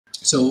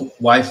So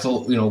why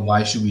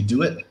should we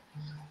do it?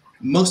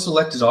 Most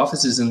elected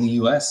offices in the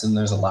U.S., and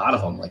there's a lot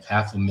of them, like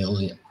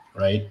 500,000,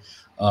 right,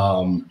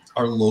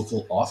 are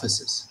local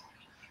offices.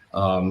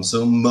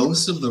 So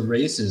most of the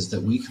races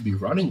that we could be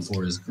running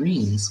for as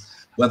Greens,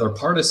 whether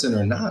partisan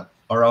or not,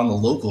 are on the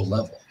local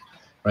level,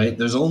 right?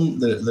 There's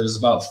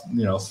about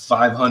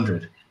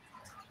 500,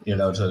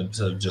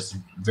 to just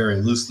very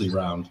loosely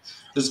round.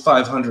 There's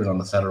 500 on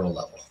the federal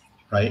level,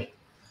 right?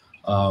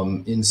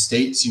 In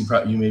states, you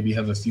maybe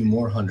have a few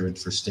more hundred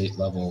for state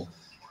level,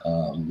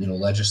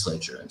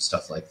 legislature and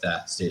stuff like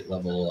that, state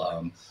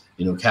level,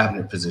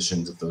 cabinet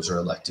positions if those are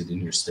elected in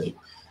your state.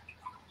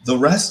 The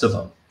rest of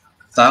them,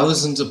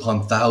 thousands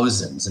upon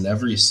thousands in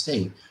every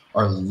state,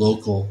 are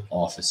local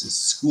offices,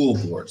 school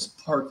boards,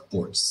 park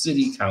boards,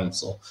 city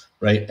council,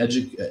 right?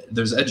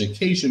 There's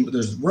education, but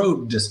there's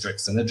road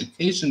districts and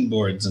education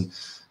boards. And,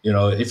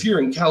 if you're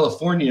in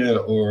California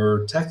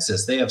or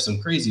Texas, they have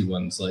some crazy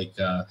ones like,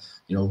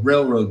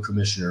 railroad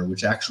commissioner,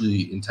 which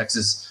actually in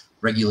Texas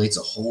regulates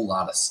a whole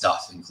lot of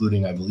stuff,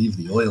 including, I believe,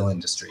 the oil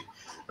industry,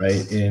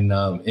 right?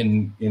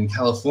 In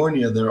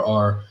California, there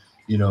are,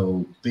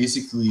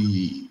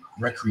 basically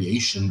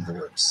recreation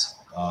boards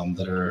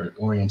that are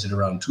oriented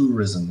around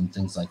tourism and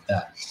things like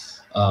that.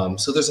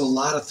 So there's a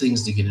lot of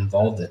things to get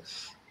involved in.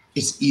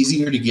 It's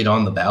easier to get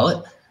on the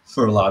ballot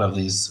for a lot of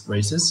these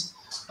races.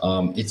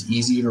 It's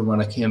easier to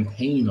run a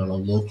campaign on a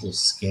local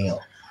scale,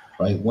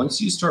 right?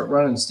 Once you start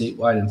running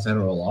statewide and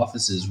federal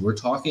offices, we're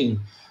talking,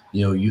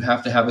 you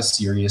have to have a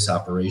serious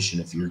operation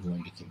if you're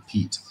going to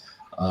compete.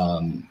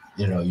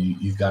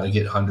 You've got to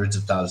get hundreds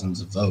of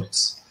thousands of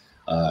votes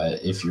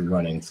if you're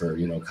running for,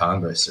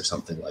 Congress or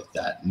something like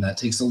that. And that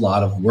takes a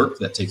lot of work.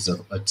 That takes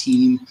a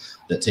team,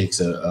 that takes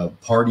a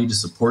party to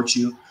support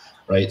you,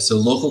 right? So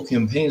local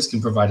campaigns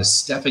can provide a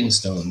stepping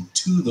stone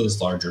to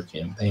those larger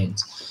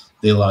campaigns.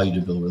 They allow you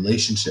to build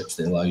relationships.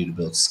 They allow you to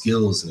build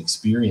skills and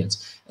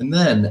experience. And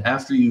then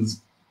after you've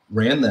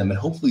ran them and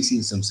hopefully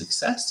seen some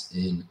success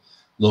in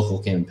local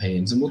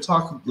campaigns, and we'll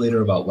talk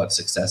later about what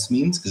success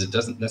means, because it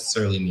doesn't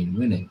necessarily mean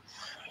winning.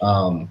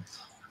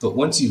 But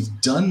once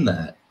you've done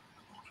that,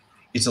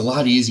 it's a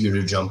lot easier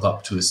to jump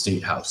up to a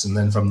state house, and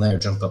then from there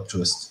jump up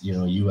to a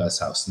U.S.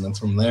 house, and then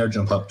from there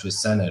jump up to a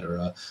Senate or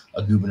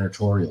a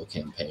gubernatorial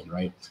campaign,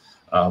 right?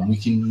 We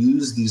can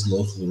use these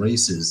local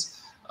races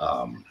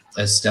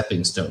as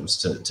stepping stones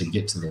to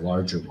get to the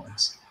larger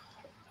ones.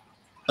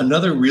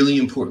 Another really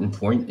important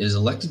point is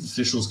elected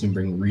officials can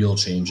bring real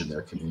change in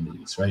their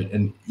communities, right?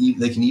 And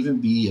they can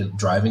even be a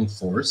driving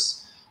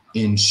force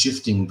in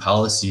shifting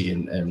policy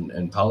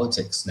and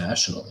politics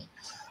nationally.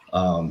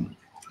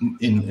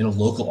 In a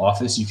local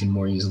office, you can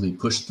more easily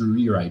push through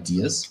your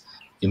ideas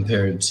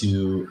compared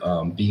to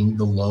being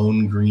the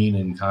lone Green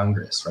in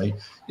Congress, right?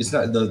 It's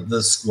not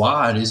the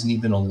squad isn't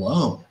even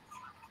alone,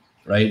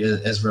 right,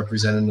 as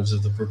representatives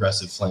of the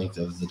progressive flank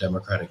of the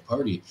Democratic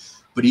Party.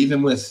 But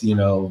even with,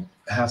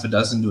 half a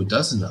dozen to a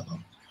dozen of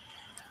them,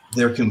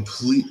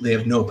 they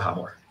have no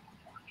power,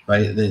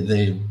 right?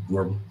 They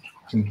were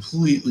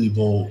completely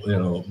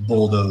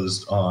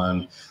bulldozed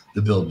on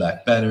the Build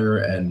Back Better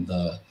and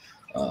the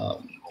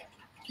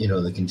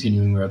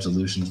continuing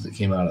resolutions that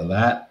came out of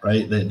that,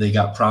 right? They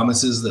got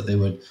promises that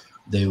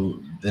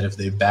that if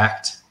they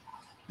backed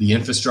the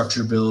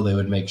infrastructure bill, they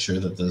would make sure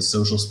that the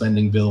social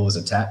spending bill was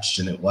attached,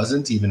 and it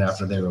wasn't, even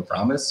after they were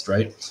promised,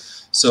 right?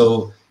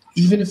 So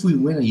even if we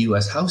win a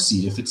U.S. House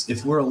seat,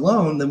 if we're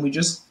alone, then we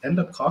just end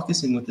up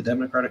caucusing with the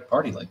Democratic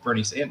Party like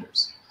Bernie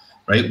Sanders,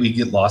 right? We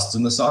get lost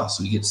in the sauce,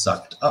 we get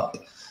sucked up.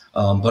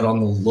 But on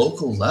the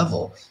local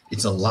level,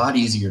 it's a lot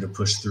easier to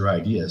push through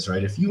ideas,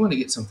 right? If you want to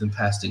get something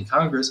passed in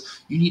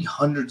Congress, you need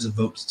hundreds of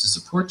votes to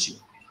support you.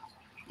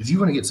 If you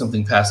want to get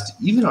something passed,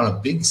 even on a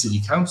big city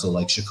council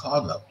like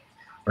Chicago,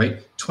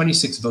 right?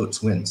 26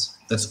 votes wins.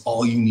 That's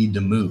all you need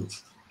to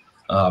move.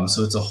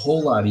 So it's a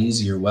whole lot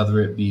easier,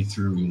 whether it be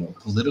through,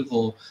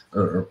 political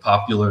or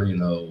popular,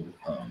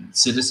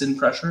 citizen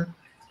pressure,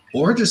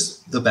 or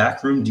just the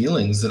backroom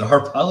dealings that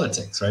are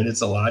politics, right?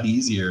 It's a lot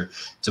easier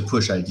to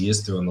push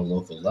ideas through on the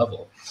local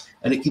level.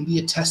 And it can be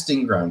a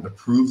testing ground to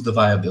prove the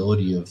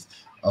viability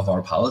of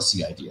our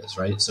policy ideas,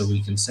 right? So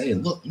we can say,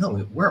 look, no,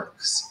 it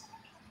works,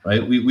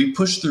 right? We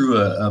pushed through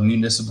a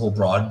municipal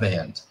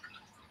broadband,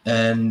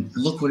 and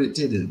look what it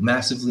did. It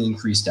massively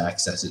increased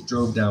access. It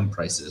drove down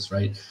prices,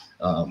 right?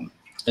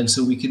 And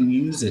so we can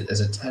use it as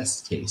a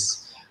test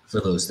case for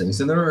those things.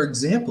 And there are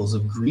examples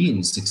of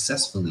Greens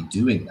successfully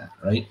doing that,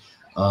 right?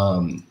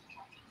 I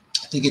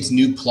think it's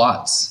New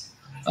Plots.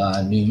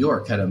 New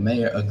York had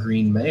a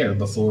Green mayor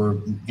before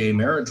gay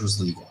marriage was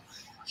legal.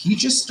 He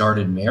just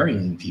started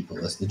marrying people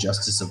as the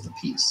justice of the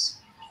peace,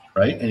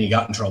 right? And he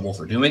got in trouble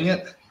for doing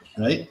it,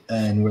 right?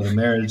 And where the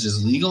marriage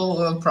is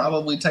legal,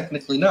 probably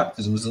technically not,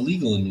 because it was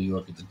illegal in New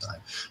York at the time.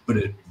 But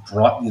it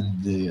brought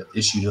the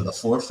issue to the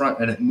forefront,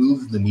 and it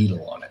moved the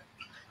needle on it,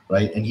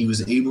 right? And he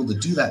was able to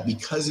do that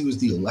because he was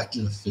the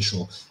elected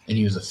official, and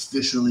he was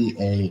officially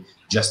a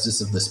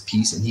justice of this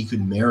peace, and he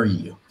could marry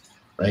you,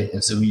 right?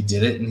 And so he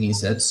did it, and he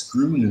said,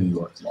 screw New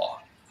York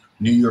law,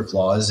 New York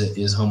law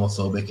is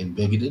homophobic and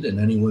bigoted, and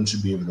anyone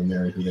should be able to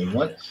marry who they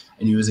want.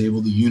 And he was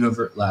able to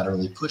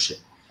unilaterally push it.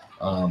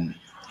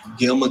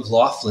 Gail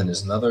McLaughlin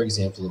is another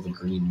example of a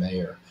Green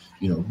mayor,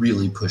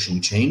 really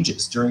pushing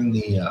changes during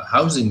the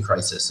housing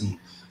crisis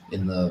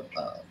in the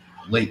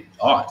late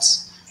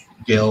aughts.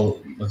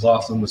 Gail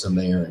McLaughlin was a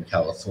mayor in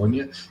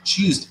California.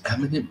 She used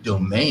eminent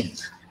domain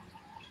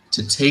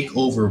to take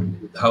over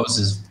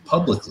houses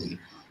publicly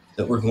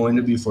that were going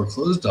to be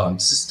foreclosed on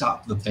to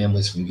stop the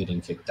families from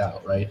getting kicked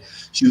out, right?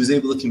 She was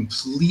able to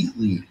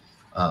completely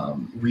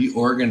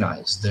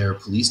reorganize their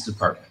police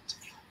department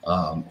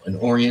and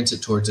orient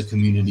it towards a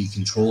community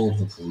control of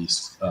the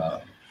police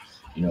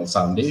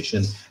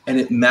foundation, and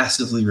it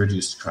massively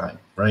reduced crime,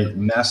 right?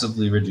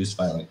 Massively reduced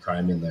violent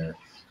crime in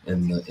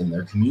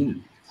their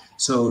community.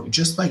 So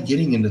just by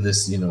getting into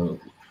this,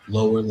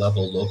 lower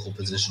level local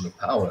position of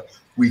power,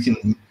 we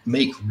can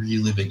make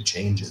really big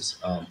changes.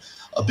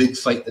 A big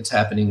fight that's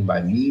happening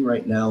by me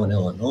right now in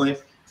Illinois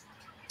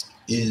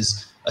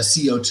is a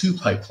CO2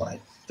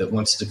 pipeline that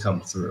wants to come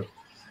through.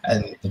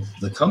 And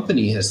the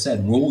company has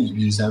said, we'll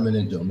use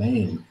eminent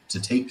domain to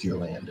take your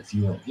land if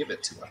you won't give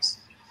it to us.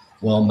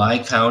 Well, my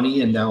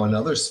county and now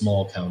another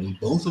small county,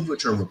 both of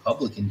which are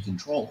Republican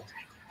controlled,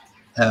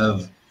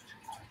 have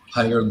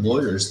hired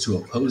lawyers to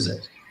oppose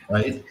it,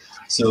 right?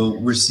 So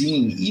we're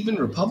seeing even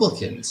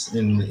Republicans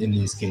in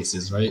these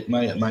cases, right?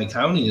 My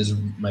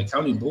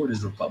county board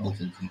is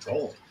Republican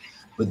controlled,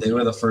 but they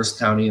were the first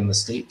county in the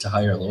state to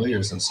hire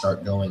lawyers and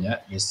start going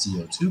at this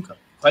CO2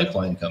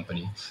 pipeline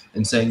company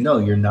and saying, no,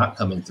 you're not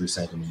coming through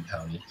Sangamon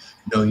County.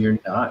 No, you're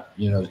not,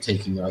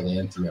 taking our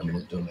land through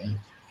eminent domain.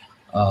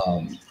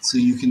 So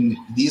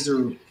these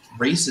are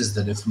races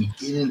that if we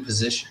get in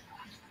position,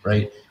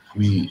 right,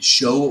 we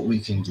show what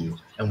we can do,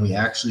 and we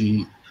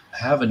actually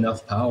have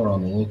enough power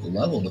on the local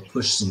level to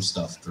push some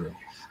stuff through,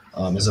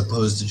 as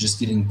opposed to just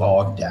getting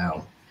bogged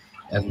down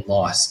and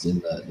lost in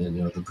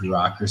the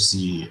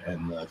bureaucracy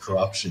and the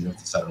corruption of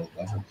the federal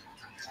government.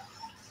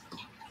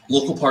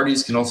 Local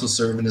parties can also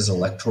serve as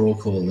electoral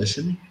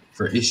coalition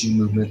for issue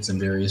movements and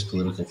various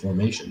political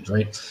formations,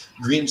 right?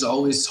 Greens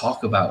always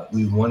talk about,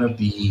 we want to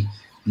be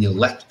the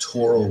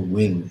electoral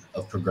wing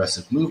of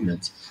progressive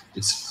movements.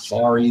 It's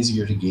far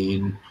easier to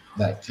gain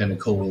that kind of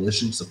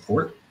coalition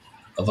support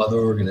of other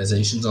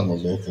organizations on the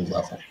local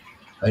level,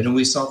 right? And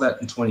we saw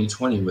that in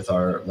 2020 with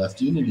our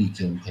Left Unity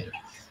campaign.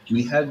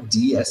 We had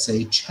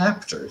DSA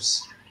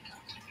chapters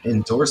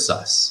endorse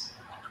us,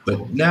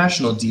 but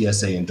national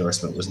DSA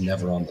endorsement was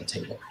never on the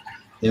table.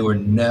 They were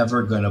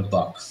never going to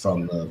buck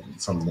from the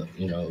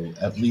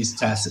at least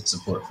tacit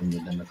support from the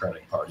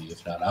Democratic Party,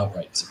 if not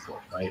outright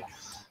support, right?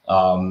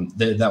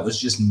 That was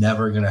just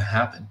never going to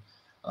happen.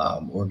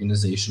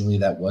 Organizationally,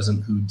 that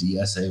wasn't who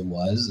DSA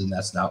was, and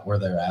that's not where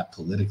they're at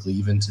politically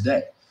even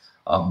today.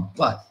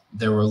 But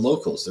there were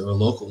locals. There were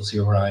locals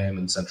here where I am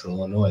in Central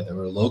Illinois. There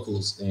were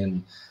locals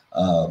in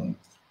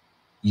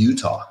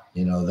Utah,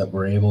 that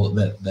were able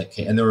that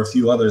came, and there were a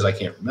few others I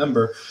can't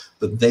remember,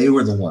 but they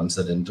were the ones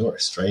that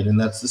endorsed, right? And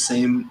that's the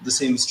same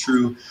is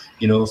true,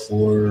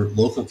 for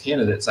local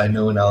candidates I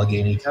know in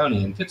Allegheny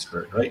County in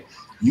Pittsburgh, right?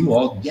 You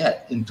all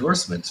get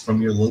endorsements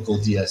from your local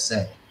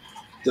DSA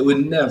that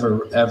would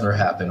never ever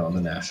happen on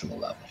the national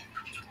level.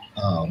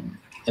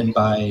 And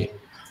by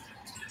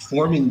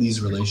forming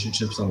these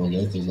relationships on the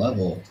local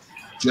level,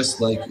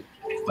 just like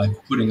by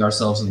putting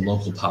ourselves in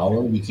local power,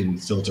 we can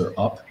filter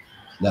up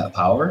that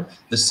power.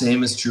 The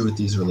same is true with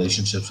these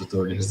relationships with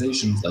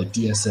organizations like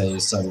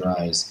DSA,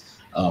 Sunrise.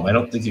 I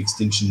don't think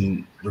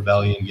Extinction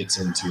Rebellion gets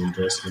into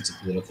endorsements of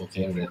political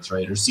candidates,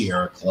 right? Or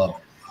Sierra Club.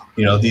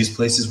 These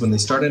places, when they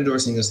start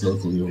endorsing us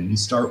locally, when we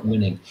start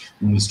winning,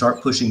 when we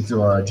start pushing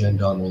through our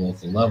agenda on the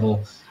local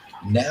level,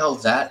 now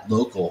that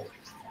local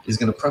is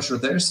going to pressure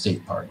their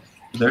state party,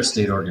 their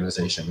state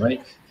organization,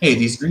 right? Hey,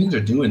 these Greens are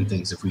doing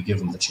things if we give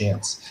them the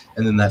chance.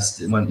 And then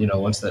that's when,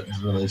 once that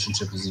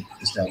relationship is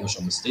established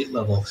on the state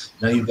level,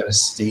 now you've got a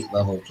state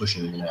level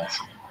pushing the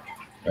national,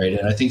 right?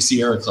 And I think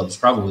Sierra Club's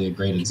probably a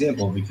great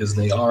example because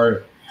they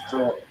are,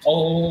 for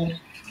all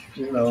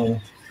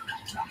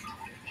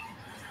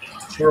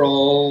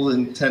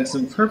intents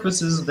and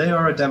purposes, they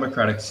are a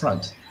Democratic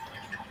front,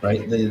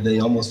 right? They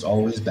almost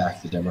always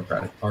back the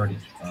Democratic Party.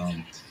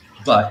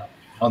 But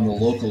on the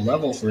local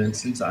level, for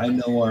instance, I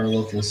know our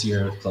local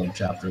Sierra Club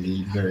chapter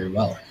lead very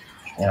well,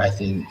 and I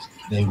think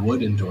they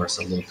would endorse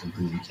a local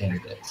Green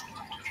candidate,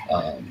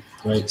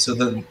 right? So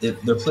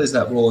there plays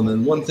that role. And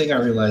then one thing I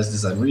realized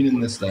as I'm reading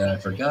this that I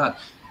forgot,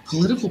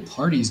 political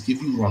parties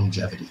give you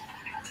longevity,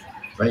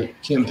 right?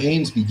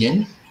 Campaigns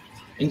begin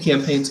and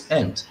campaigns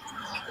end.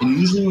 And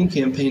usually when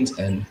campaigns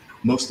end,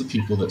 most of the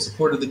people that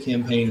supported the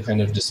campaign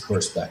kind of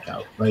disperse back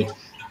out, right?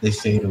 They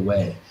fade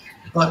away.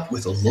 But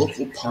with a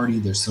local party,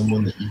 there's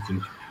somewhere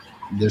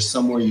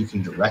you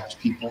can direct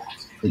people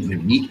that you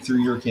meet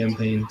through your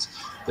campaigns.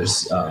 And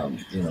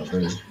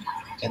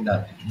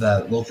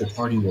that local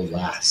party will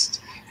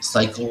last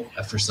cycle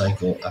after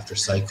cycle after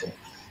cycle.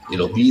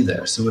 It'll be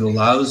there. So it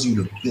allows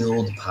you to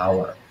build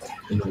power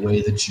in a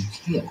way that you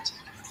can't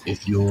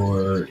if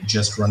you're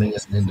just running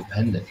as an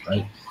independent,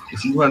 right?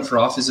 If you run for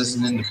office as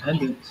an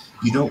independent,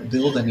 you don't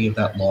build any of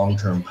that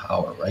long-term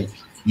power, right?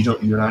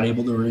 You're not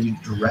able to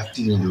redirect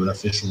it into an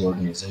official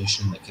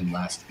organization that can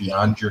last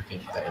beyond your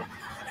campaign.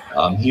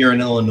 Here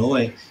in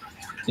Illinois,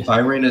 if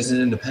I ran as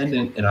an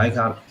independent and I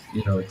got,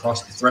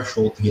 across the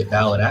threshold to get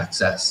ballot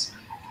access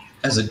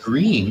as a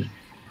Green,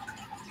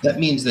 that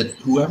means that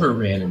whoever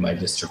ran in my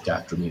district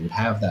after me would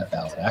have that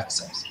ballot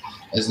access.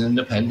 As an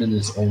independent,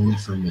 is only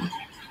for me,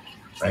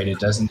 right? It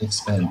doesn't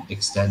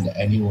extend to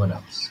anyone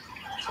else.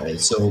 Right?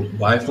 So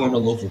why form a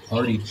local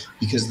party?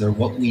 Because they're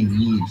what we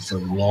need for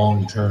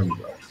long-term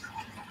growth,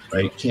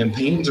 right?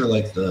 Campaigns are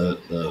like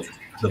the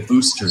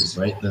boosters,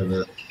 right?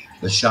 The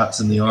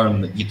shots in the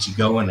arm that get you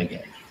going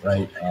again,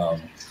 right?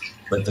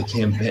 But the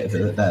campaigns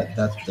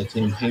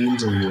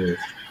are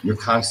your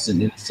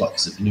constant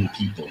influx of new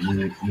people,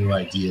 new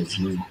ideas,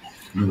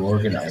 new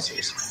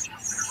organizers.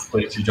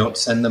 But if you don't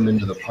send them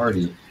into the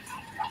party,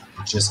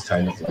 it just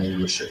kind of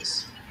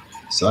languishes.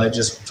 So I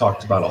just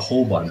talked about a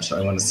whole bunch.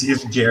 I want to see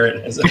if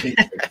Garrett has anything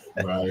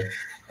before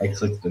I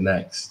click the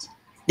next.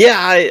 Yeah,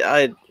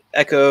 I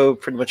echo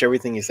pretty much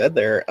everything you said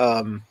there.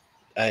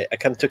 I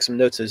kind of took some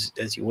notes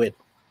as you went,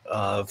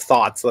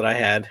 thoughts that I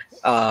had.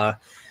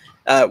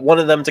 One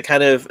of them to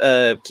kind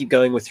of keep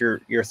going with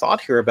your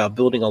thought here about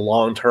building a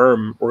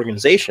long-term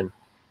organization.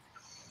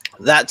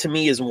 That to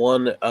me is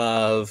one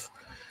of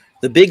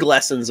the big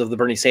lessons of the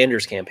Bernie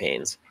Sanders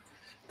campaigns,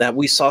 that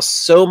we saw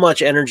so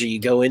much energy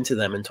go into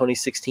them in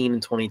 2016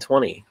 and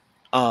 2020.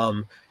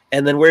 And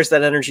then where's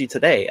that energy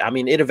today? I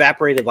mean, it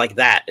evaporated like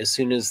that as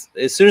soon as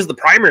the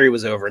primary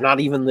was over, not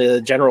even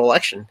the general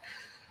election.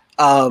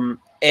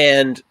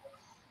 And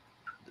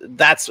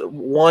that's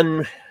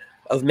one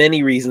of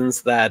many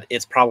reasons that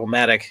it's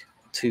problematic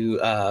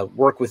to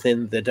work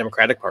within the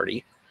Democratic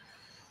Party.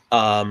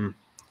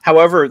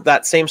 However,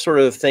 that same sort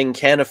of thing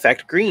can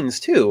affect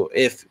Greens too,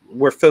 if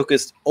we're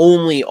focused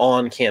only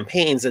on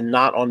campaigns and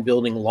not on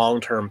building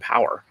long-term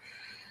power.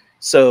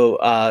 So,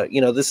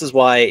 this is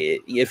why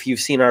if you've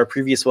seen our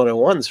previous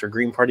 101s for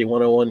Green Party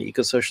 101,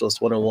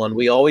 Eco-Socialist 101,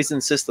 we always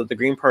insist that the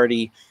Green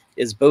Party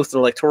is both an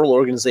electoral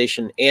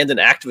organization and an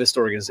activist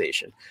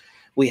organization.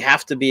 We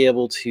have to be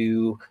able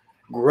to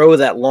grow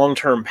that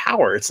long-term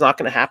power. It's not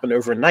going to happen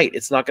overnight.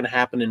 It's not going to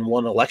happen in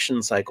one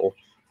election cycle.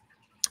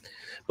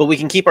 But we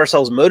can keep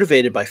ourselves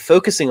motivated by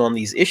focusing on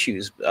these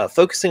issues,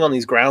 focusing on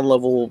these ground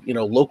level,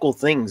 local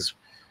things,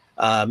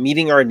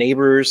 meeting our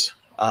neighbors,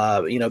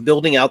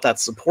 building out that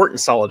support and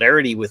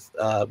solidarity with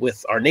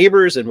our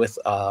neighbors and with,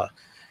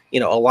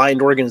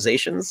 aligned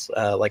organizations,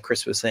 like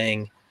Chris was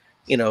saying,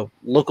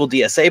 local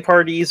DSA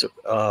parties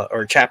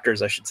or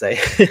chapters, I should say,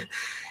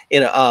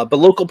 but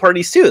local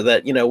parties too,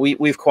 that,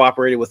 we've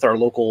cooperated with our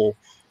local,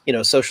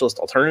 Socialist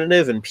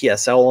Alternative and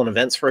PSL on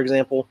events, for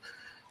example.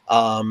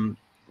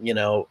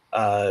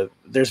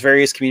 There's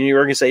various community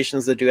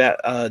organizations that do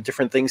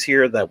different things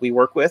here that we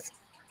work with.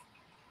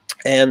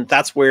 And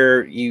that's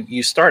where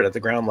you start at the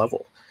ground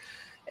level.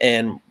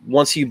 And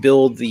once you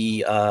build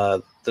the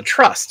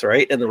trust,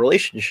 right, and the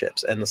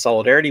relationships and the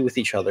solidarity with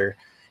each other,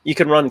 you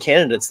can run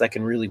candidates that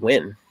can really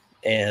win.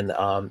 And,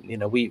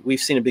 we've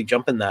seen a big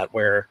jump in that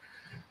where,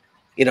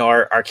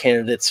 our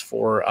candidates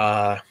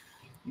for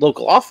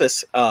local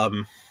office,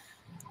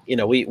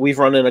 we've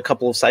run in a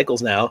couple of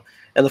cycles now.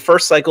 And the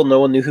first cycle, no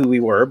one knew who we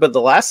were, but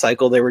the last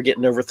cycle, they were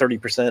getting over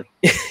 30%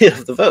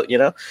 of the vote.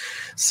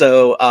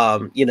 So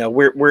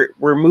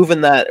we're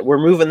moving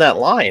that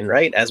line,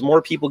 right? As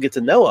more people get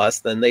to know us,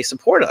 then they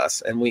support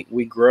us, and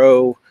we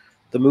grow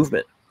the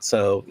movement.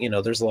 So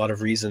there's a lot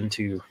of reason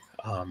to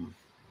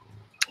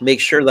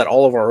make sure that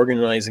all of our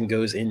organizing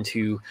goes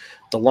into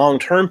the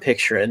long-term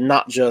picture and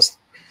not just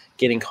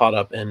getting caught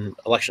up in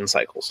election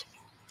cycles.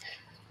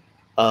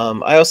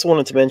 I also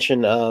wanted to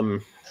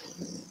mention.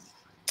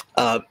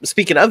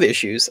 Speaking of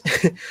issues,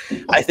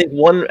 I think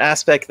one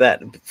aspect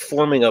that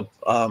forming a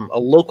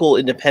local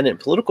independent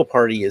political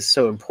party is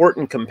so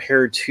important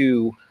compared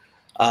to,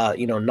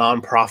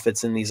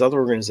 nonprofits in these other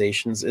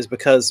organizations is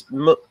because,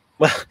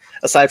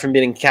 aside from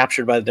being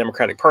captured by the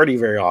Democratic Party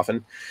very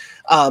often,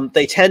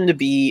 they tend to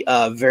be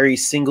very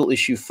single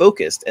issue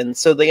focused. And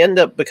so they end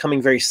up becoming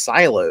very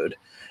siloed.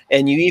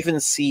 And you even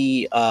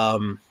see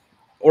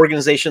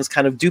organizations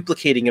kind of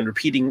duplicating and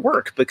repeating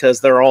work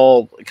because they're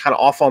all kind of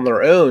off on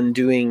their own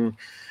doing,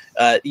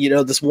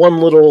 this one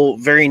little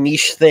very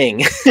niche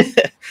thing.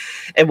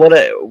 And what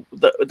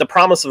the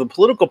promise of a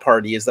political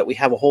party is that we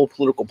have a whole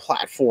political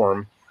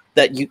platform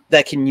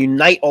that can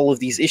unite all of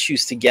these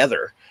issues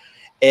together,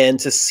 and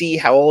to see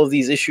how all of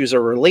these issues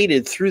are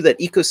related through that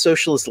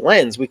eco-socialist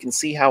lens. We can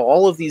see how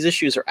all of these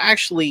issues are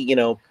actually,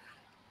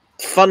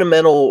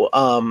 fundamental,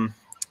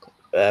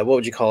 what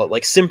would you call it?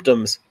 Like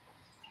symptoms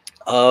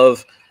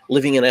of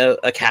living in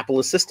a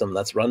capitalist system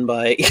that's run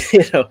by,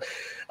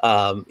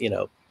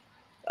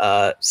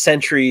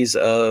 centuries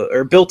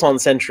or built on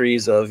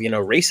centuries of,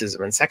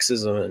 racism and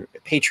sexism and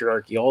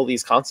patriarchy, all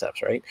these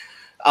concepts, right?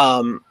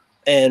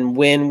 And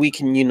when we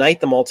can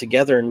unite them all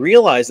together and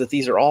realize that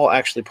these are all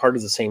actually part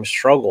of the same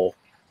struggle,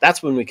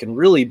 that's when we can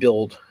really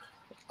build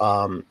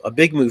a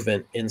big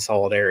movement in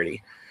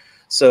solidarity.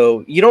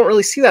 So you don't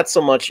really see that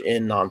so much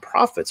in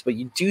nonprofits, but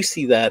you do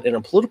see that in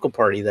a political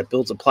party that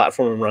builds a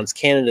platform and runs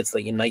candidates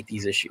that unite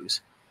these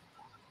issues.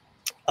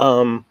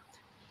 And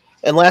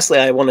lastly,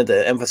 I wanted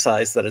to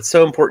emphasize that it's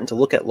so important to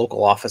look at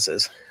local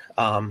offices,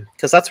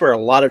 because that's where a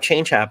lot of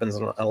change happens,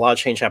 and a lot of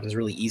change happens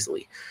really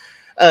easily.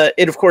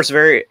 It, of course,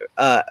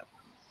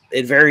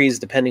 it varies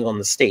depending on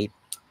the state.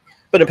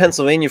 But in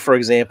Pennsylvania, for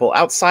example,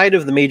 outside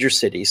of the major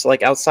cities,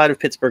 like outside of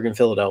Pittsburgh and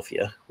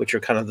Philadelphia, which are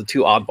kind of the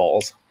two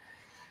oddballs,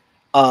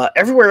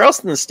 everywhere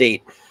else in the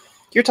state,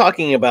 you're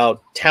talking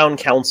about town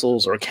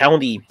councils or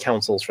county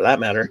councils, for that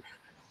matter,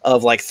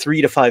 of like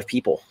 3 to 5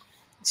 people.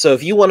 So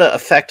if you want to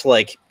affect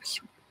like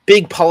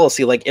big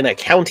policy, like in a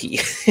county,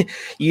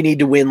 you need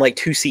to win like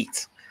 2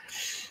 seats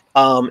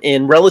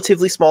in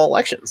relatively small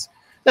elections.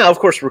 Now, of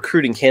course,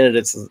 recruiting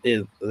candidates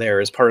is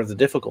there as part of the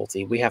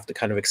difficulty. We have to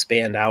kind of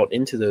expand out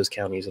into those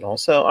counties, and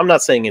also, I'm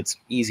not saying it's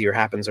easy or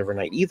happens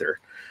overnight either.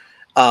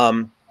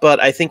 But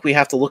I think we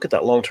have to look at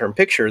that long-term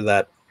picture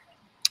that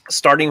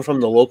starting from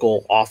the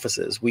local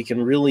offices, we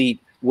can really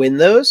win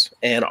those.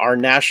 And our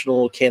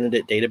national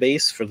candidate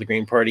database for the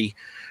Green Party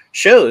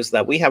shows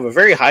that we have a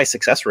very high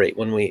success rate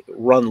when we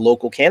run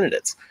local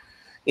candidates.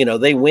 You know,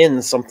 they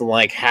win something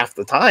like half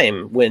the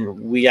time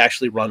when we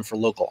actually run for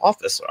local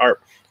office. Our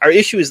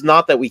issue is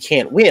not that we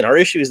can't win. Our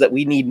issue is that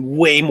we need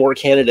way more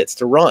candidates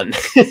to run.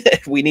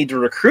 We need to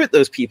recruit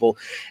those people,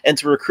 and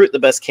to recruit the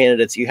best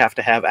candidates, you have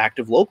to have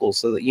active locals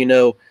so that you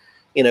know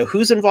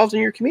who's involved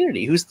in your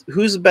community, who's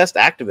the best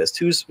activist,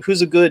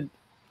 who's a good,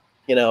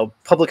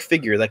 public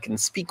figure that can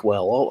speak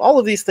well. All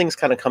of these things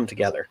kind of come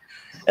together,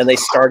 and they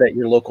start at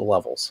your local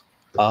levels.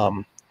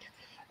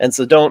 And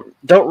so don't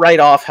write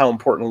off how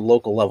important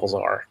local levels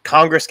are.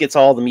 Congress gets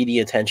all the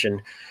media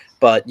attention,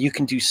 but you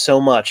can do so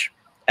much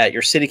at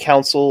your city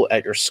council,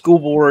 at your school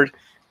board.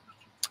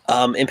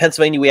 In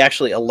Pennsylvania, we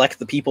actually elect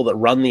the people that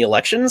run the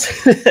elections.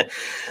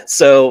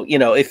 So,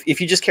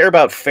 if you just care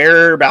about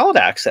fair ballot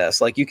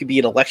access, like you could be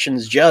an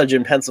elections judge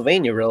in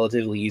Pennsylvania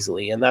relatively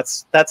easily. And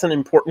that's an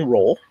important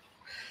role.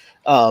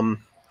 And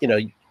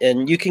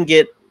you can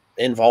get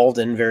involved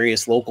in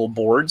various local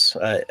boards.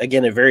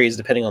 Again, it varies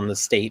depending on the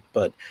state,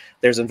 but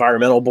there's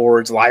environmental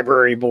boards,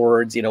 library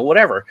boards,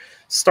 whatever.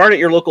 Start at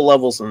your local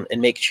levels and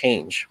make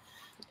change.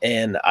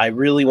 And I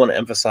really want to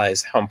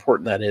emphasize how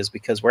important that is,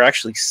 because we're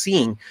actually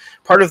seeing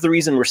part of the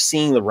reason we're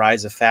seeing the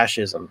rise of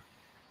fascism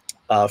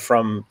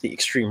from the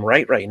extreme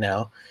right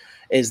now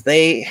is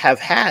they have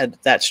had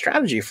that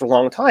strategy for a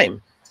long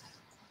time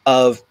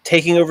of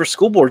taking over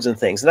school boards and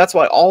things. And that's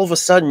why all of a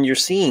sudden you're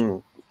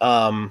seeing,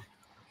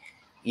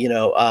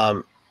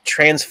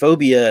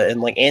 transphobia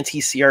and like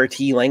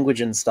anti-CRT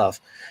language and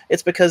stuff.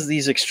 It's because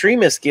these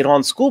extremists get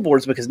on school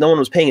boards because no one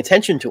was paying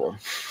attention to them.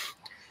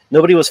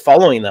 Nobody was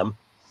following them.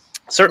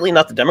 Certainly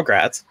not the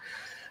Democrats.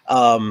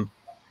 And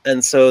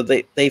so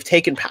they've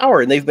taken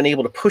power, and they've been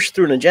able to push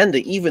through an agenda,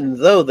 even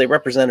though they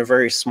represent a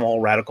very small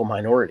radical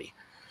minority.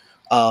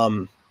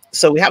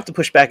 So we have to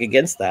push back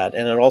against that.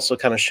 And it also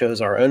kind of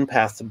shows our own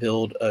path to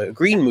build a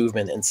green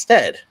movement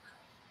instead.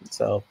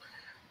 So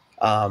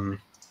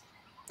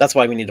that's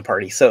why we need a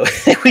party. So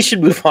we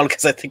should move on,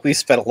 because I think we've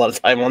spent a lot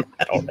of time on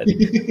that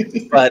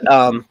already. But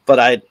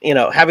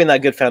having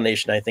that good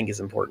foundation, I think, is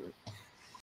important.